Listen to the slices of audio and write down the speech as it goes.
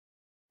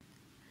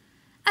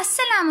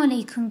Assalamu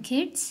alaikum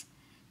kids.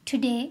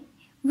 Today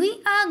we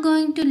are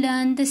going to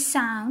learn the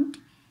sound,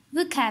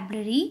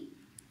 vocabulary,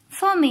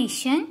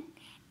 formation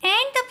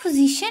and the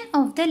position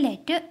of the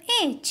letter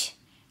H.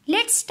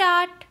 Let's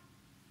start.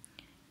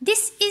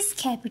 This is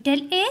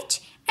capital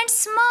H and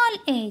small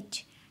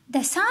h.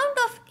 The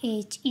sound of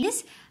H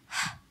is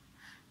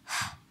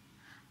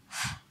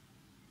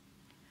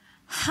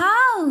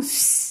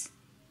house,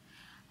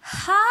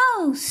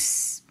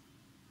 house.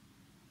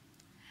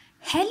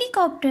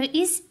 Helicopter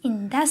is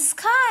in the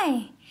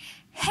sky.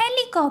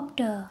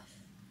 Helicopter,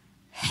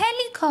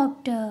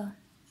 helicopter.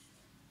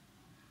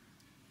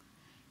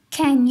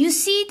 Can you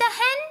see the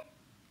hen?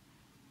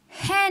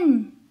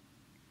 Hen.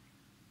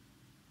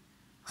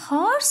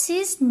 Horse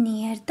is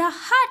near the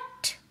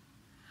hut.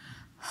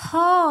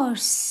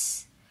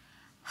 Horse,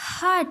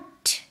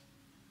 hut.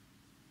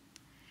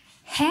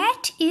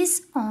 Hat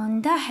is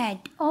on the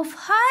head of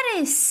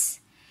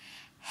Haris.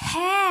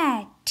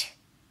 Hat,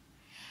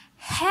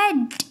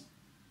 head.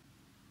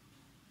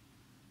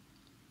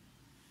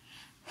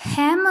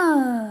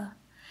 Hammer,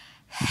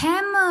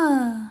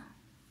 hammer.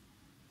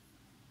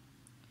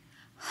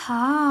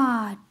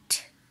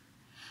 Heart,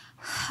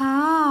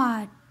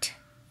 heart.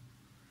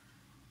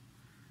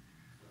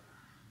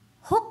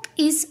 Hook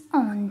is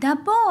on the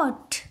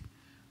boat.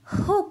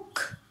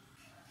 Hook.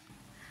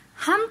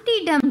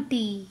 Humpty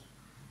Dumpty,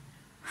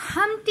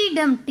 Humpty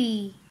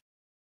Dumpty.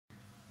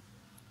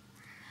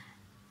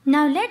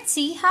 Now let's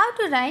see how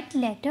to write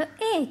letter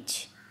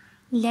H.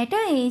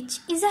 Letter H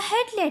is a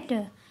head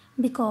letter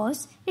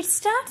because it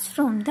starts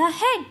from the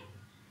head.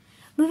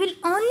 We will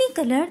only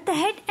color the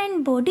head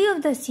and body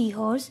of the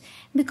seahorse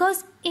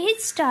because H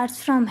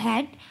starts from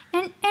head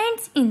and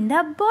ends in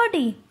the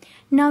body.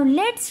 Now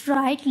let's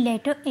write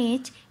letter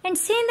H and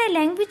say in the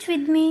language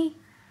with me.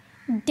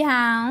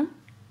 Down,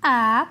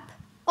 up,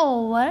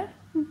 over,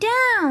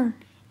 down.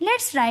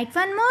 Let's write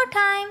one more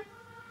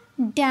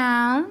time.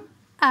 Down,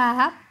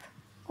 up,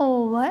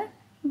 over,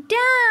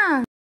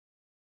 down.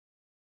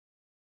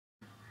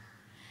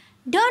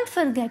 Don't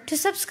forget to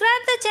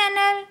subscribe the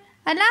channel.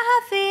 Allah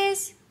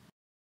Hafiz.